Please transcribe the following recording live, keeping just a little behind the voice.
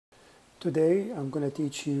Today I'm going to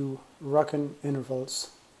teach you Rockin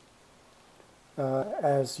intervals.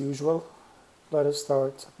 As usual, let us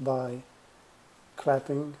start by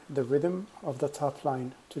clapping the rhythm of the top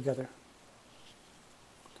line together.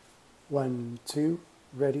 1, 2,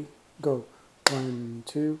 ready, go. 1,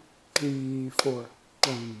 2, 3, 4.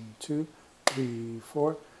 1, 2, 3,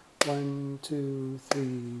 4. 1, 2,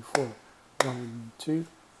 3, 4. 1, 2,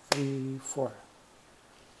 3, 4.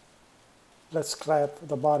 Let's clap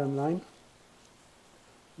the bottom line.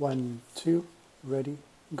 1, 2, ready,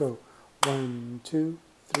 go. 1, 2,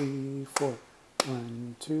 3, 4.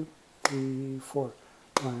 1, 2, 3, 4.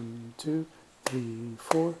 1, 2, 3,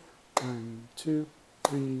 4. 1, 2,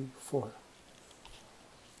 3, 4.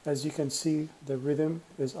 As you can see, the rhythm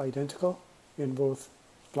is identical in both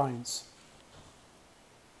lines.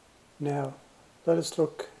 Now, let us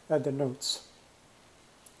look at the notes.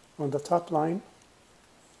 On the top line,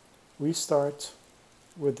 we start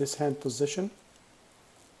with this hand position.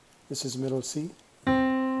 This is middle C.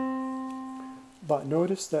 But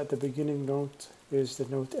notice that the beginning note is the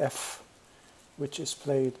note F, which is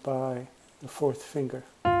played by the fourth finger.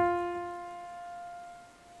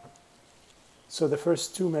 So the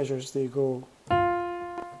first two measures, they go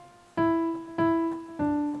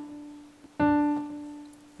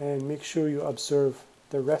and make sure you observe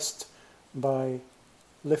the rest by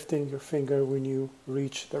lifting your finger when you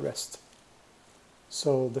reach the rest.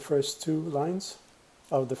 So the first two lines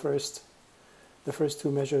of the first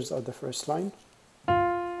two measures of the first line.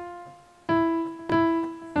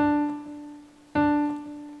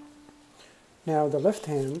 Now the left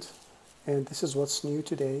hand, and this is what's new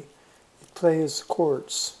today, it plays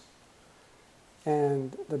chords.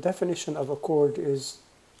 And the definition of a chord is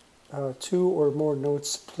two or more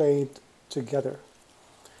notes played together.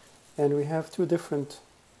 And we have two different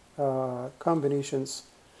combinations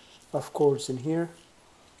of chords in here.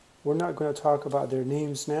 We're not going to talk about their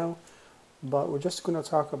names now, but we're just going to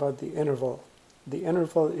talk about the interval. The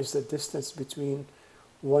interval is the distance between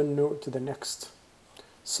one note to the next.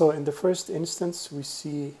 So in the first instance, we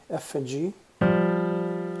see F and G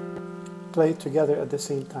played together at the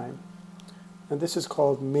same time. And this is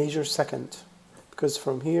called major second, because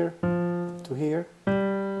from here to here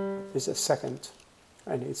is a second,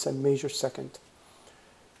 and it's a major second.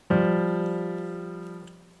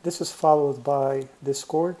 This is followed by this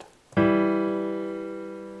chord,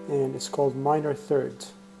 and it's called minor third.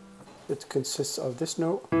 It consists of this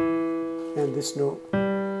note and this note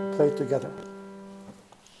played together.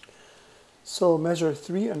 So measure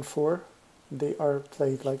 3 and 4, they are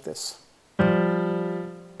played like this.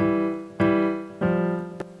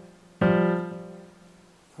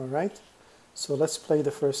 Alright, so let's play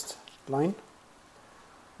the first line.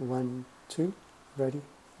 1, 2, ready,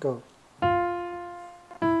 go.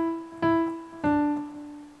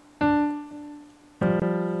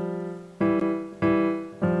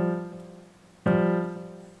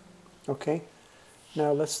 Okay,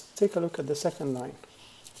 now let's take a look at the second line.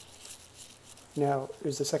 Now,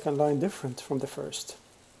 is the second line different from the first?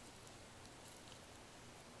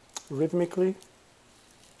 Rhythmically,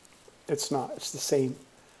 it's not, it's the same,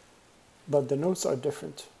 but the notes are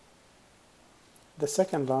different. The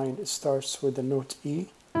second line, it starts with the note E,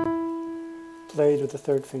 played with the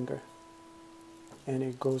third finger, and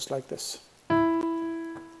it goes like this.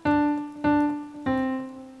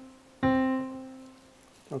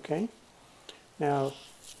 Okay, now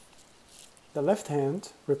the left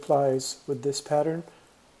hand replies with this pattern.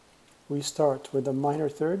 We start with a minor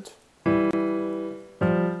third,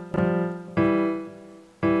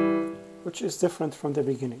 which is different from the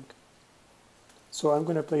beginning. So I'm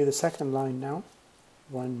going to play the second line now.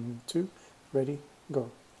 1, 2, ready, go.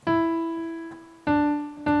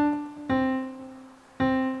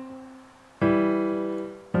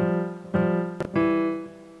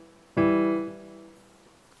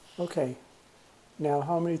 Okay, now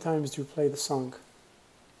how many times do you play the song?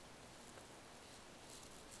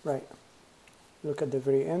 Right, look at the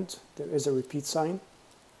very end, there is a repeat sign,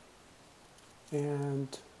 and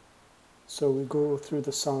so we go through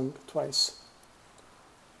the song twice.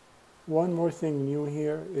 One more thing new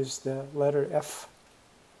here is the letter F,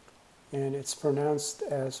 and it's pronounced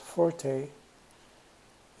as forte,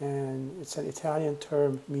 and it's an Italian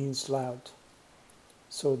term, means loud.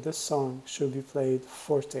 So this song should be played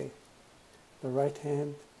forte, the right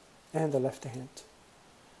hand and the left hand.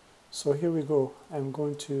 So here we go. I'm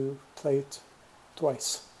going to play it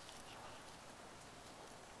twice.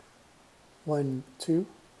 1, 2,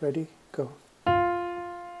 ready, go.